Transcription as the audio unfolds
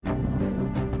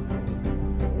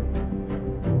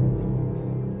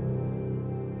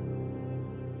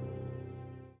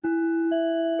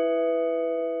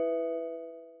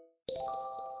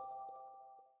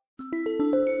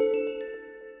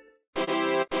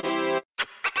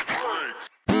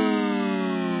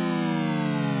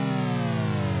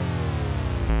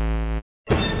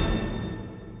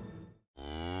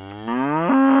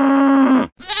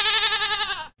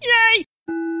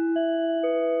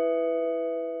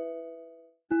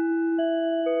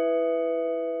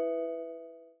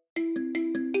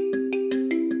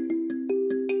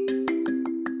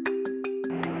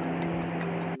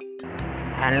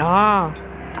Hello,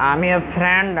 I'm your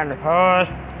friend and host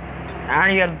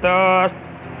and your host,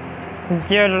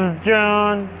 Gerald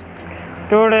John.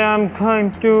 Today I'm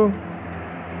going to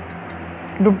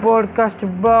do podcast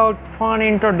about funny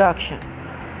introduction,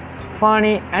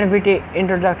 funny and witty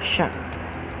introduction.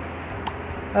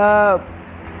 Uh,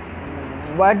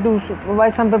 why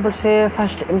some people say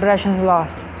first impressions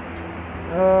last?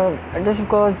 Just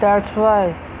because that's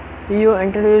why you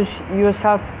introduce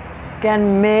yourself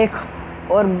can make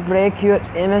or break your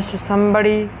image to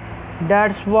somebody.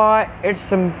 That's why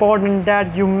it's important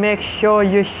that you make sure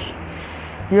your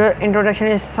introduction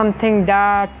is something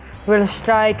that will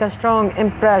strike a strong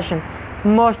impression.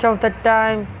 Most of the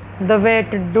time, the way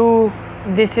to do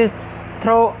this is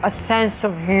through a sense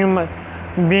of humor.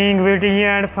 Being witty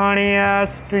and funny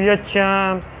adds to your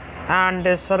charm and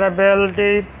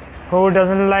desirability. Who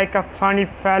doesn't like a funny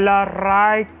fella,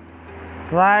 right?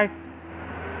 Right?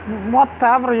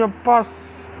 Whatever your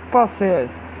purpose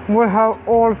is, we have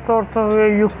all sorts of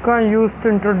ways you can use to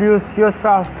introduce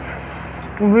yourself.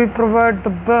 We provide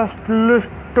the best list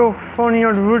of funny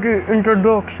and witty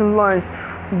introduction lines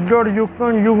that you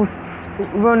can use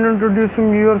when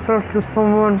introducing yourself to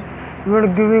someone,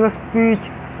 when giving a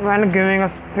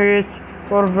speech,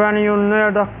 or when you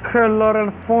need a killer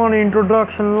and funny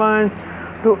introduction lines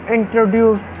to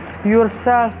introduce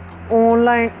yourself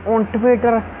online on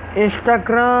Twitter,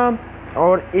 Instagram,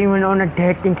 or even on a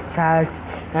dating sites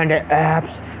and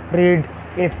apps.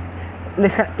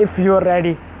 Listen if you are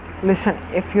ready.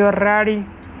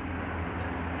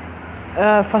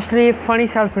 Firstly, funny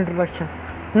self-introduction.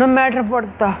 No matter what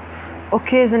the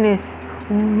occasion is,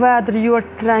 whether you are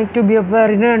trying to be a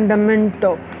very random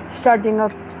mentor, starting a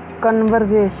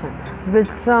conversation with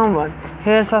someone,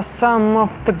 here's some of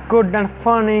the good and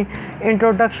funny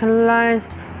introduction lines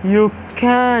you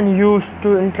can use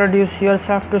to introduce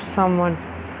yourself to someone.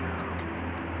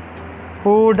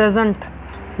 Who doesn't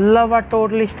love a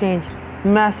totally strange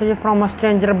message from a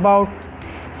stranger about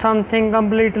something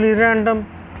completely random?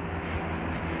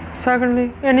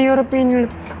 Secondly, in your opinion,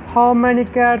 how many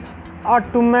cats are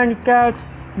too many cats?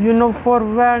 For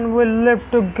when we live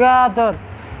together.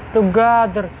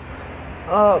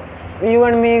 You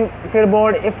and me feel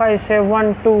bored if I say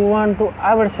 1 2 1 2.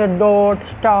 I will say dot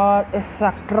star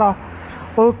etc.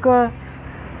 Okay,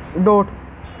 dot.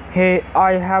 Hey,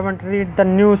 I haven't read the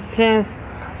news since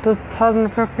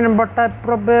 2015, but I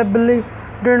probably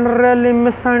didn't really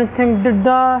miss anything, did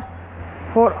I?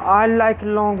 For I like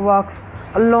long walks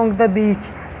along the beach,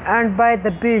 and by the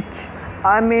beach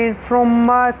I mean from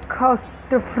my couch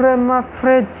to from my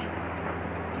fridge.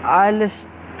 I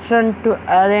listen to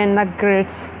Ariana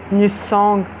Grande's new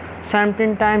song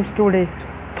 17 times today.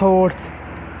 Thoughts?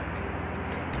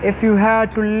 If you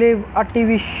had to live a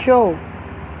TV show,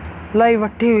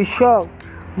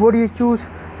 would you choose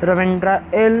Ravindra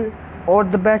L or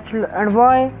The Bachelor, and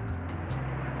why?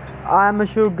 I'm a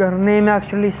sugar name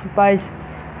actually spice,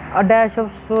 a dash of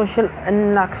social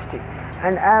anxiety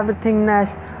and everything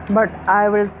nice, but I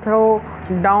will throw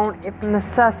down if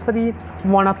necessary.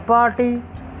 Wanna party?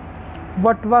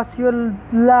 What was your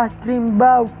last dream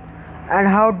about? And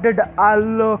how did I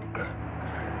look?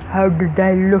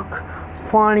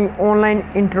 Funny online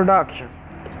introduction.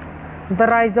 The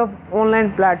rise of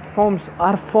online platforms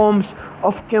or forms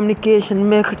of communication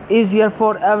make it easier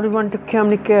for everyone to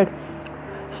communicate,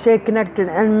 stay connected,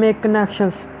 and make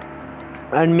connections.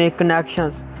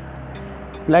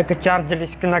 Like a charger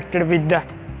is connected with the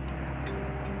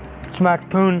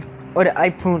smartphone or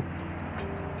iPhone.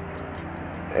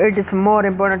 It is more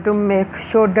important to make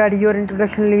sure that your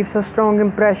introduction leaves a strong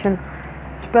impression,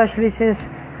 especially since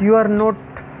you are not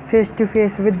face to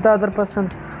face with the other person.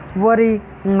 Worry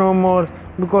no more,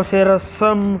 because here are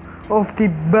some of the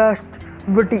best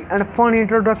witty and funny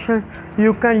introductions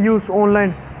you can use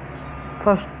online.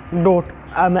 First, dot.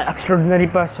 I'm an extraordinary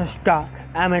person, star.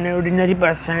 I'm an ordinary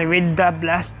person with the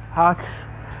blessed heart,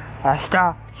 a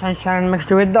star. Sunshine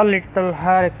mixed with a little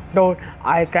hurt. Dot.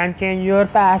 I can change your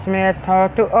pessimistic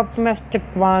thought to optimistic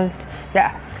ones.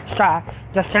 Yeah, star.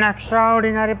 Just an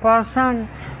extraordinary person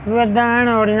with an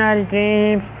ordinary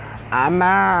dreams. I'm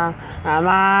an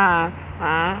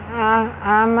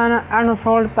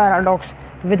unsolved paradox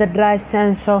with a dry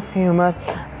sense of humor.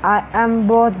 I am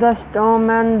both the storm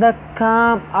and the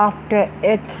calm after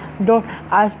it. Though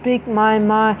I speak my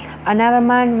mind, I never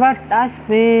mind what I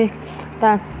speak.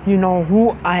 That you know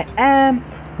who I am.